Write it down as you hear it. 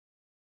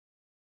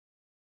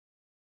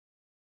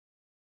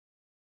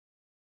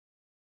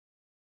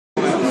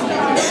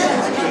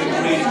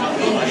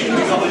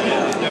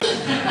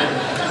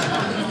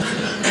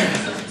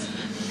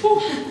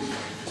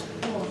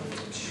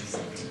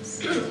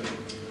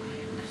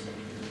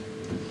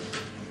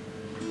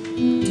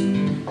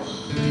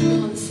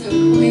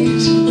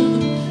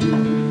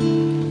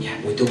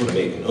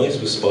noise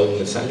was spoiling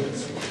the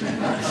silence.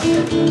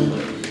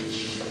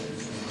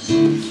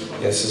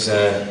 This is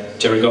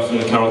Jerry Goffin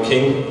and Carole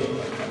King.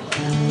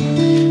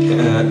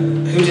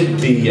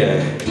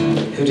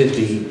 Who did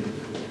the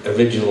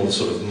original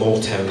sort of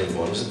Motown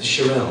one? Was it the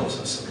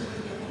Shirelles or something?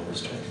 I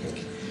was trying to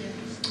think.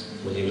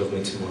 Will You Love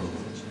Me Tomorrow?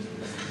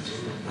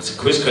 That's a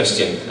quiz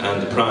question,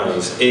 and the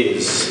prize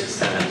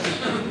is. I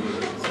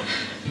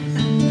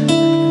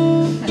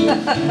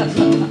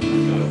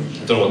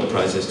don't know what the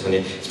prize is, Tanya.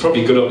 It's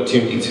probably a good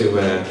opportunity to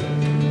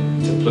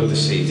plug the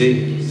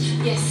CD.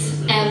 Yes.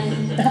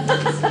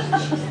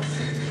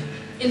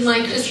 In my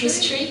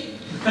Christmas tree,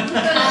 I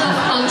have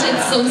planted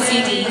some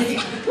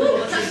CDs.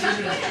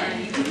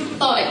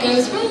 Thought it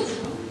goes well.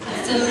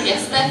 So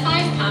yes, they're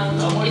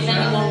 £5 if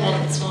anyone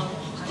wants one.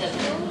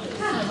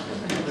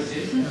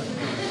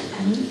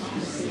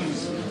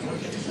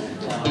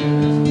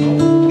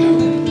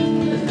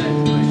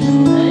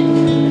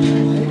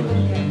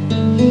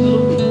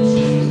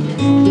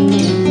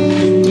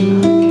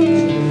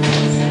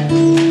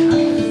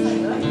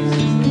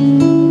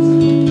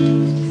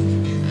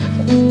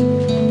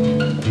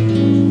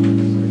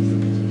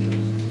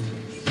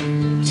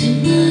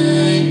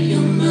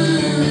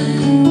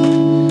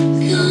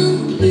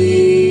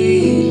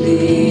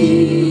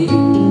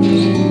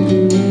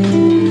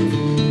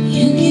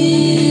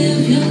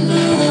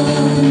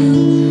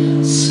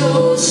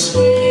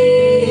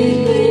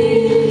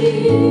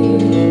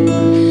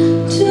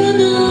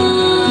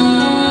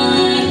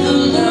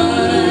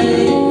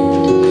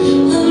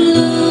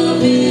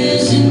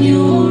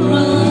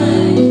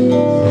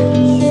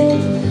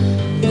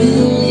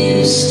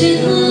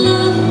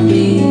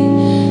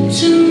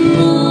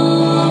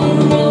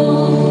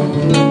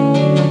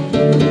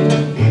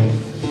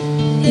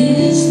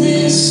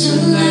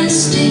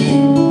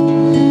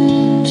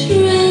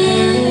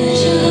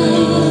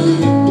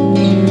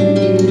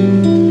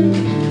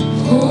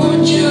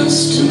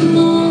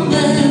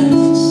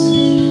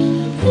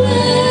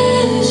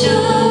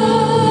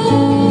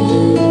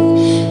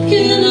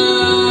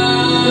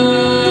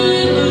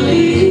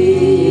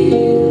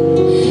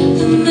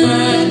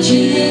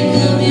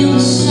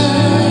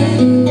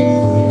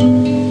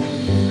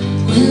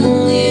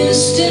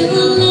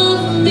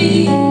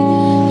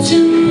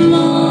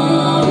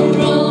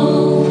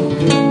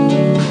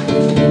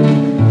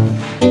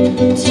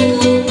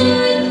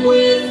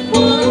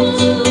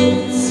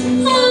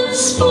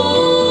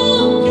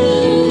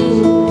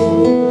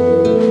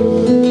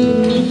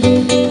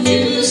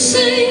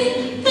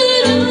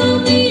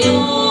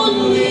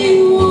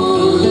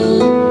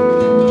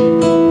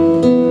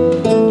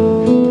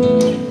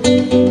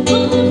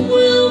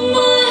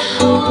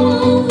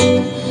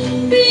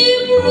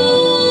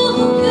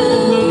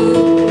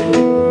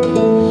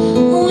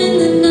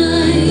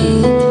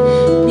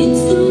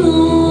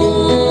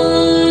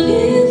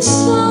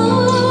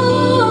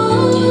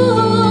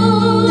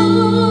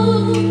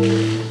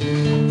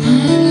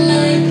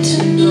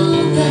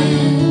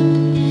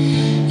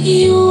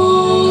 You